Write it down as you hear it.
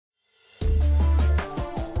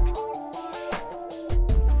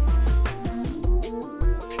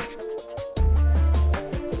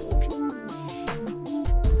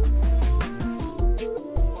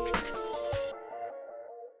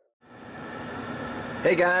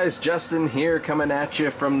Hey guys, Justin here coming at you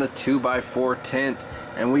from the 2x4 tent,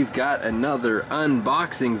 and we've got another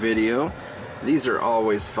unboxing video. These are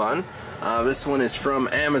always fun. This one is from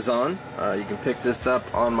Amazon. You can pick this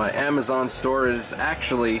up on my Amazon store. It is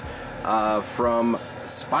actually from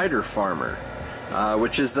Spider Farmer,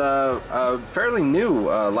 which is a fairly new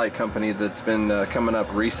light company that's been coming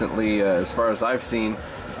up recently, as far as I've seen.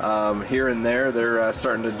 Here and there, they're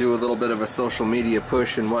starting to do a little bit of a social media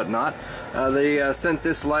push and whatnot. They sent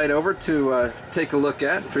this light over to take a look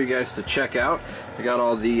at, for you guys to check out. I got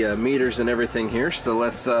all the meters and everything here, so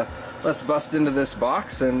let's bust into this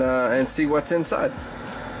box and see what's inside.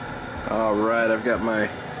 All right, I've got my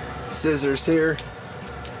scissors here.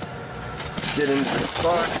 Get into this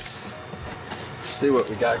box. See what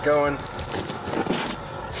we got going.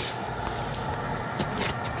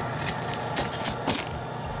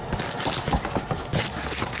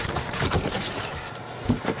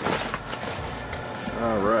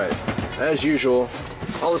 Alright, as usual,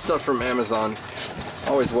 all the stuff from Amazon,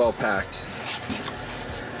 always well packed.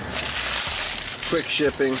 Quick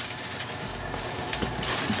shipping.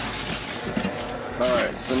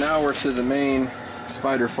 Alright, so now we're to the main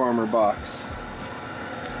Spider Farmer box.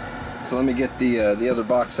 So let me get the other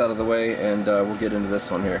box out of the way, and we'll get into this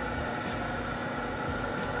one here.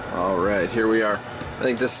 Alright, here we are. I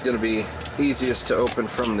think this is going to be easiest to open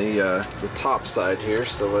from the top side here,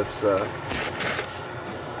 so let's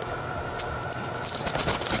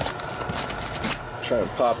try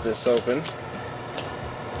and pop this open.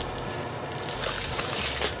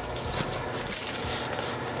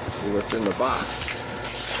 See what's in the box.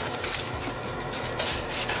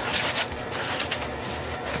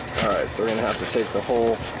 Alright, so we're gonna have to take the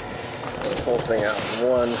whole thing out in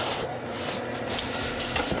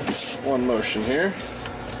one motion here,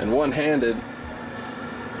 and one-handed.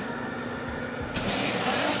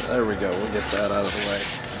 There we go, we'll get that out of the way.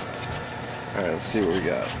 Alright, let's see what we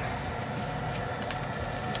got.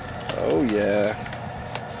 Oh yeah,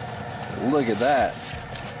 look at that.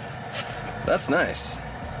 That's nice.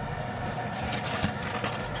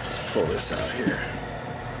 Let's pull this out here.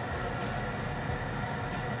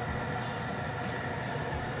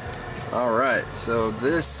 Alright, so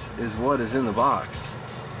this is what is in the box.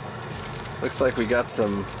 Looks like we got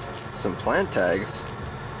some plant tags.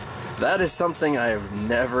 That is something I have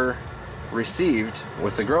never received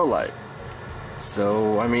with the grow light.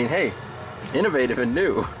 So, I mean, hey, innovative and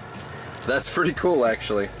new. That's pretty cool,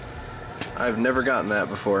 actually. I've never gotten that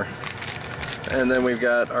before. And then we've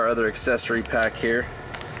got our other accessory pack here.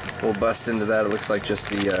 We'll bust into that. It looks like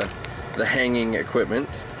just the hanging equipment.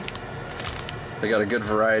 They got a good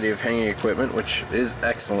variety of hanging equipment, which is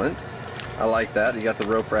excellent. I like that. You got the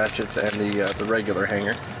rope ratchets and the regular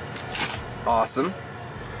hanger. Awesome.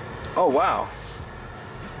 Oh wow.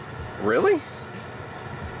 Really?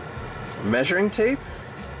 Measuring tape?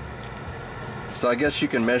 So I guess you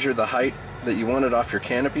can measure the height that you wanted off your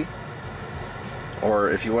canopy, or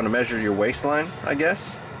if you want to measure your waistline, I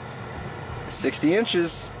guess. 60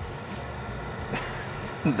 inches.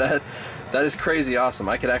 That is crazy awesome.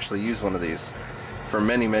 I could actually use one of these for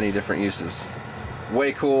many different uses.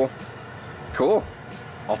 Way cool. Cool.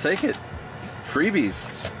 I'll take it.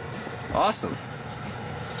 Freebies. Awesome.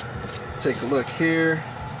 Take a look here.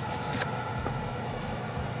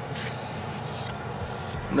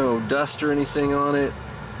 No dust or anything on it.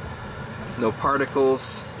 No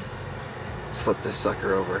particles. Let's flip this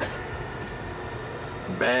sucker over.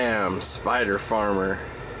 Bam! Spider Farmer.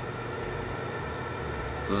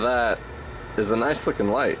 That is a nice looking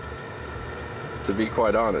light, to be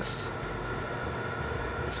quite honest.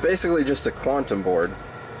 It's basically just a quantum board.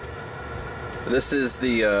 This is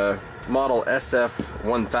the model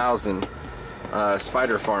SF1000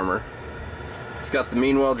 Spider Farmer. It's got the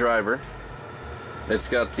Meanwell driver. It's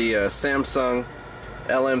got the Samsung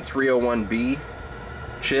LM301B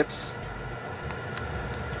chips.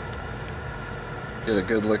 Get a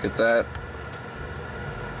good look at that.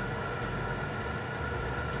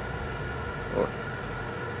 Oh.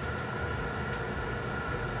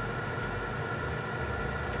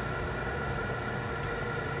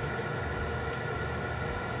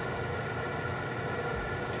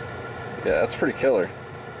 Yeah, that's pretty killer.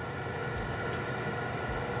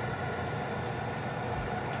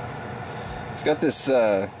 It's got this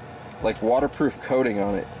like waterproof coating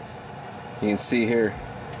on it. You can see here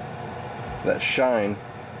that shine.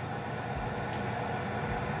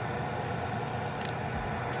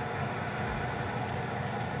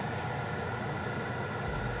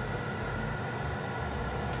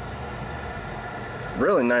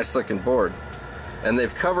 Really nice looking board. And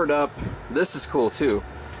they've covered up, this is cool too,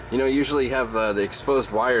 You know, usually you have the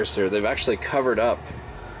exposed wires here. They've actually covered up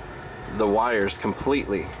the wires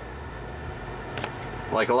completely.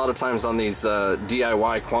 Like a lot of times on these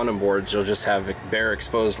DIY quantum boards, you'll just have bare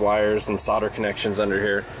exposed wires and solder connections under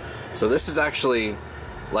here. So this is actually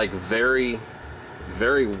like very,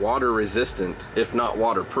 very water resistant, if not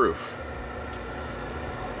waterproof.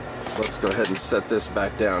 So let's go ahead and set this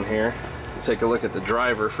back down here. Take a look at the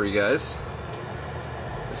driver for you guys.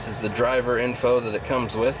 This is the driver info that it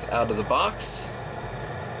comes with out of the box.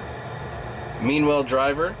 Meanwell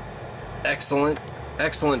driver, excellent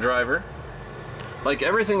driver. Like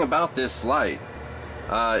everything about this light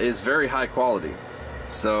is very high quality.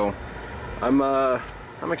 So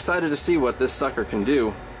I'm excited to see what this sucker can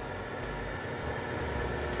do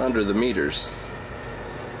under the meters.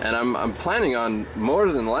 And I'm planning on more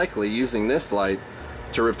than likely using this light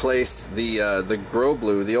to replace the Grow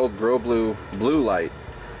Blue, the old Grow Blue blue light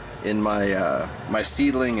in my my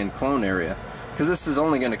seedling and clone area, because this is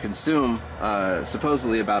only going to consume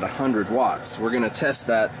supposedly about 100 watts. We're going to test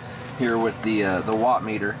that here with the watt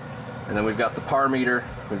meter, and then we've got the par meter,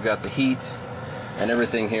 we've got the heat and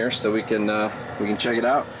everything here, so we can check it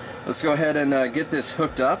out. Let's go ahead and get this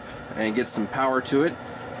hooked up and get some power to it,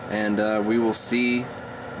 and we will see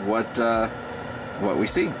what we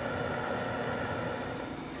see.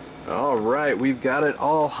 All right, we've got it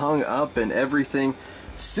all hung up and everything.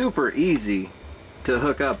 Super easy to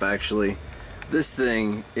hook up, actually. This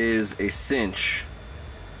thing is a cinch.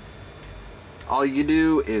 All you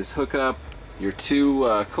do is hook up your two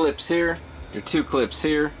clips here, your two clips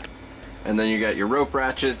here, and then you got your rope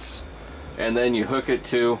ratchets, and then you hook it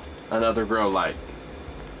to another grow light.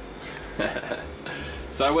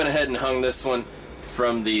 So I went ahead and hung this one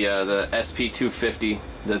from the SP250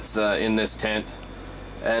 that's in this tent,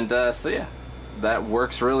 and so yeah, that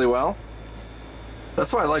works really well.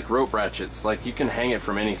 That's why I like rope ratchets. Like, you can hang it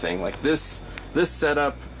from anything. Like this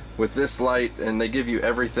setup with this light, and they give you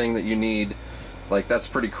everything that you need. Like, that's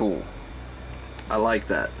pretty cool. I like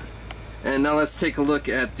that. And now let's take a look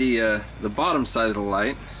at the bottom side of the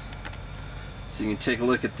light. So you can take a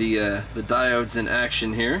look at the diodes in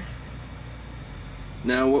action here.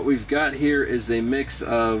 Now what we've got here is a mix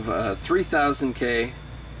of 3000K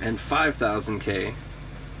and 5000K,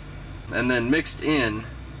 and then mixed in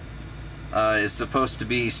is supposed to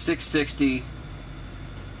be 660,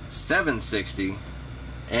 760,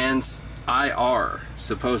 and IR,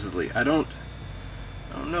 supposedly. I don't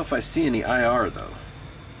know if I see any IR though.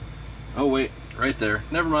 Oh wait, right there.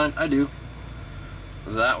 Never mind, I do.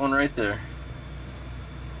 That one right there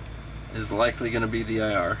is likely going to be the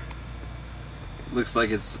IR. It looks like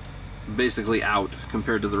it's basically out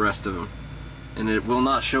compared to the rest of them, and it will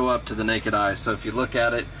not show up to the naked eye. So if you look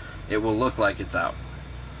at it, it will look like it's out.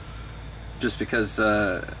 Just because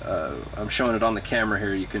I'm showing it on the camera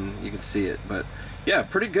here, you can see it. But yeah,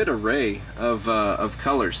 pretty good array of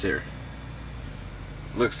colors here.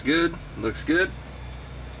 Looks good, looks good.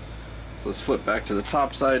 So let's flip back to the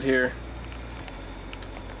top side here,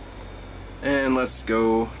 and let's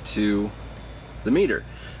go to the meter.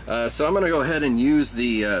 So I'm going to go ahead and use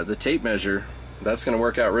the tape measure. That's going to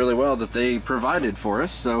work out really well that they provided for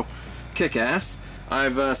us. So kick ass.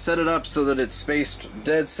 I've set it up so that it's spaced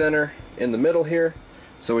dead center in the middle here.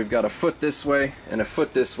 So we've got a foot this way and a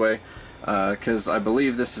foot this way, because I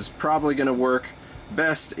believe this is probably going to work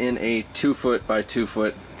best in a 2 foot by 2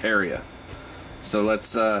 foot area. So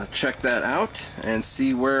let's check that out and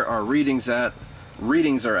see where our readings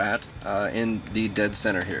are at in the dead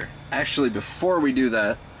center here. Actually, before we do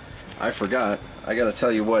that, I forgot. I got to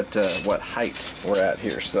tell you what height we're at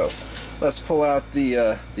here. So let's pull out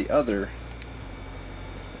the other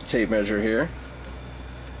tape measure here,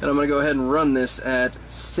 and I'm going to go ahead and run this at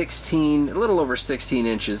 16, a little over 16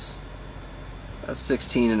 inches. That's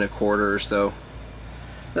 16 and a quarter or so.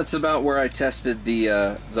 That's about where I tested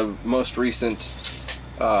the most recent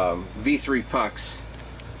V3 pucks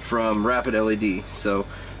from Rapid LED. So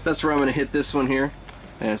that's where I'm going to hit this one here.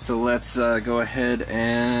 And so let's go ahead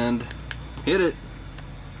and hit it.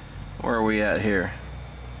 Where are we at here?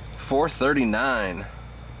 439.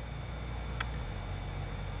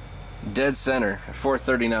 Dead center,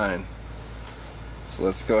 439. So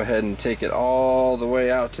let's go ahead and take it all the way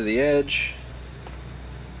out to the edge.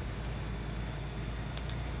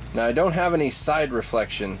 Now I don't have any side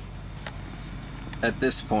reflection at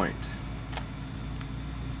this point,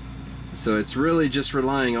 so it's really just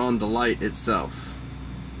relying on the light itself.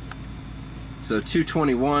 So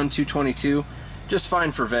 221, 222, just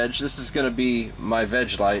fine for veg. This is going to be my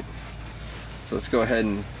veg light. So let's go ahead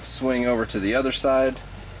and swing over to the other side.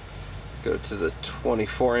 Go to the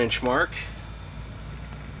 24-inch mark.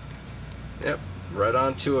 Yep, Right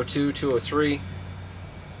on 202, 203.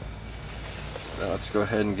 Now let's go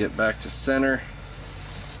ahead and get back to center.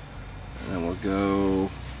 And then we'll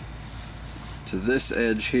go to this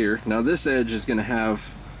edge here. Now this edge is going to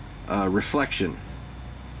have reflection.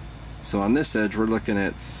 So on this edge we're looking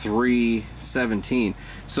at 317.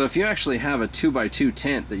 So if you actually have a 2x2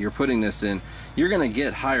 tent that you're putting this in, you're going to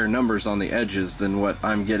get higher numbers on the edges than what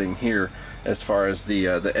I'm getting here as far as the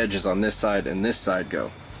edges on this side and this side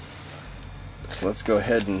go. So let's go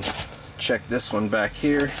ahead and check this one back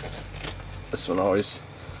here. This one always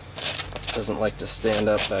doesn't like to stand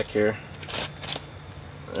up back here.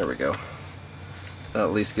 There we go. That'll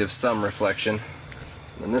at least give some reflection.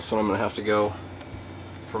 And then this one I'm going to have to go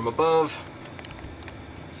from above.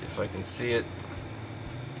 See if I can see it.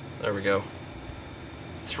 There we go.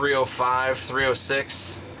 305,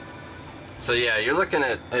 306. So yeah, you're looking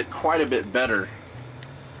at quite a bit better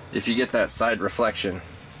if you get that side reflection.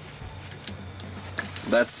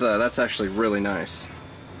 That's actually really nice.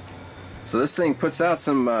 So this thing puts out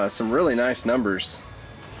some really nice numbers.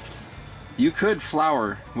 You could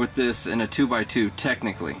flower with this in a 2x2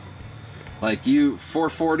 technically. Like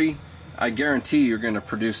 440, I guarantee you're going to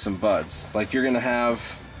produce some buds. Like you're going to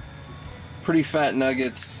have pretty fat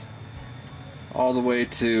nuggets all the way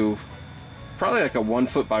to probably like a 1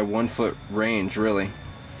 foot by 1 foot range, really.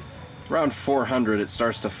 Around 400 it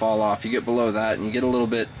starts to fall off. You get below that and you get a little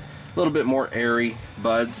bit more airy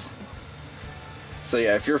buds. So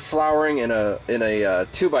yeah, if you're flowering in a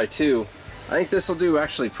 2x2, I think this will do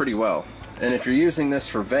actually pretty well. And if you're using this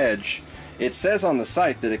for veg, it says on the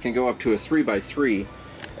site that it can go up to a 3x3,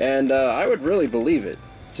 and I would really believe it,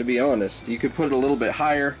 to be honest. You could put it a little bit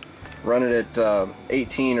higher, run it at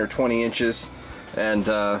 18 or 20 inches, and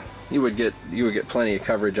you would get plenty of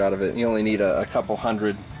coverage out of it. You only need a couple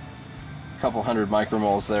hundred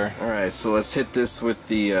micromoles there. All right, so let's hit this with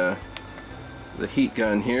the heat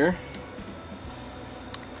gun here.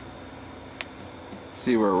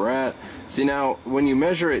 See where we're at. See now, when you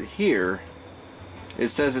measure it here, it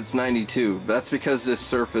says it's 92. That's because this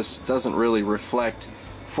surface doesn't really reflect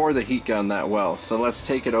for the heat gun that well. So let's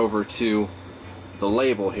take it over to the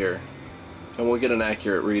label here, and we'll get an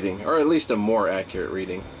accurate reading, or at least a more accurate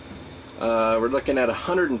reading. We're looking at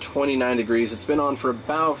 129 degrees. It's been on for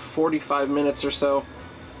about 45 minutes or so.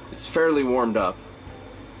 It's fairly warmed up.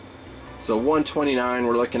 So 129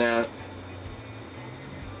 we're looking at,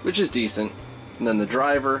 which is decent. And then the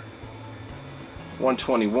driver,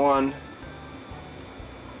 121.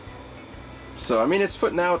 So I mean, it's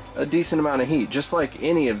putting out a decent amount of heat. Just like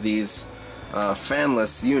any of these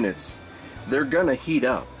fanless units, they're gonna heat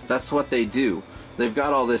up. That's what they do. They've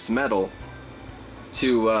got all this metal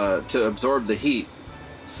to absorb the heat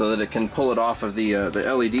so that it can pull it off of the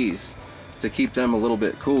LEDs to keep them a little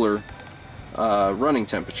bit cooler running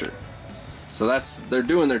temperature. So they're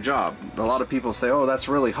doing their job. A lot of people say, oh, that's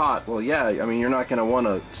really hot. Well, yeah, I mean, you're not going to want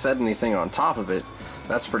to set anything on top of it.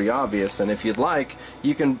 That's pretty obvious. And if you'd like,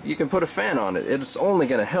 you can put a fan on it. It's only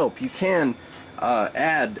going to help. You can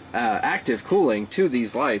add active cooling to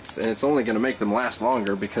these lights, and it's only going to make them last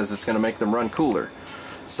longer because it's going to make them run cooler.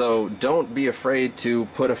 So don't be afraid to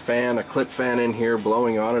put a fan, a clip fan in here,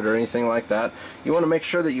 blowing on it or anything like that. You want to make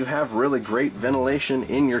sure that you have really great ventilation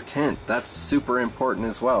in your tent. That's super important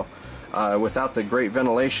as well. Without the great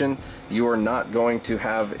ventilation, you are not going to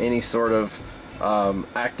have any sort of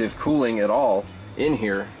active cooling at all in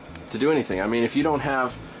here to do anything. I mean, if you don't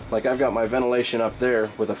have, like I've got my ventilation up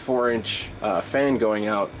there with a 4-inch fan going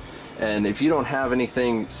out, and if you don't have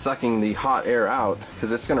anything sucking the hot air out,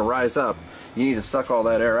 because it's going to rise up, you need to suck all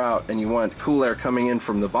that air out, and you want cool air coming in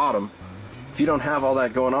from the bottom. If you don't have all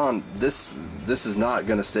that going on, this is not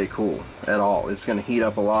going to stay cool at all. It's going to heat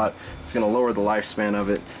up a lot. It's going to lower the lifespan of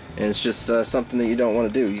it, and it's just something that you don't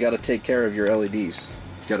want to do. You got to take care of your LEDs.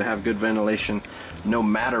 You got to have good ventilation no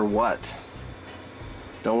matter what.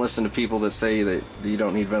 Don't listen to people that say that you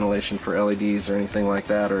don't need ventilation for LEDs or anything like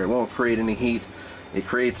that, or it won't create any heat. It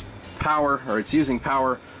creates power, or it's using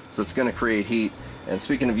power, so it's going to create heat. And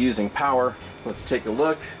speaking of using power, let's take a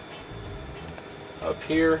look up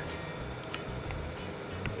here.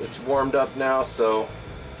 It's warmed up now, so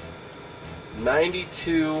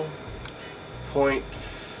 92.4,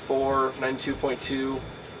 92.2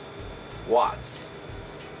 watts.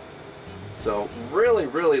 So really,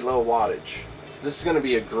 really low wattage. This is going to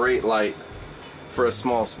be a great light for a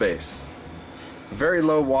small space. Very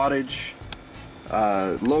low wattage,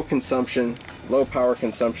 low consumption, low power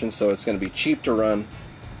consumption, so it's going to be cheap to run,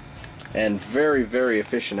 and very, very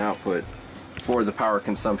efficient output for the power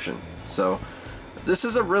consumption. So this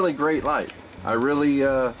is a really great light. I'm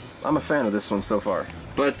a fan of this one so far.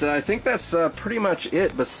 But I think that's pretty much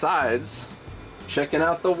it, besides Checking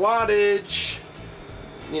out the wattage.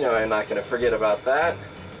 You know I'm not going to forget about that.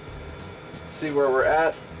 See where we're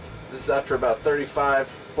at. This is after about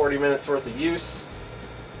 35-40 minutes worth of use.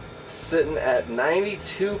 Sitting at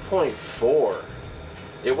 92.4.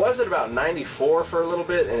 It was at about 94 for a little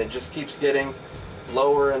bit, and it just keeps getting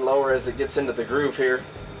lower and lower as it gets into the groove here.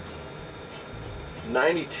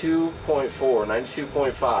 92.4,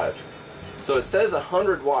 92.5. So it says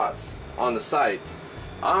 100 watts on the site.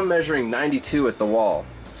 I'm measuring 92 at the wall.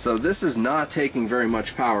 So this is not taking very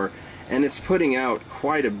much power, and it's putting out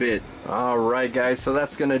quite a bit. Alright guys, so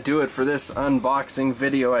that's going to do it for this unboxing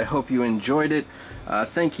video. I hope you enjoyed it.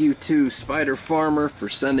 Thank you to Spider Farmer for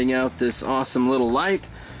sending out this awesome little light,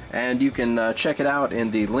 and you can check it out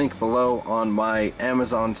in the link below on my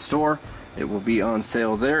Amazon store. It will be on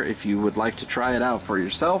sale there if you would like to try it out for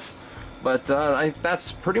yourself. But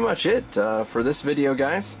that's pretty much it for this video,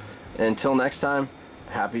 guys. Until next time,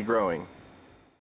 happy growing.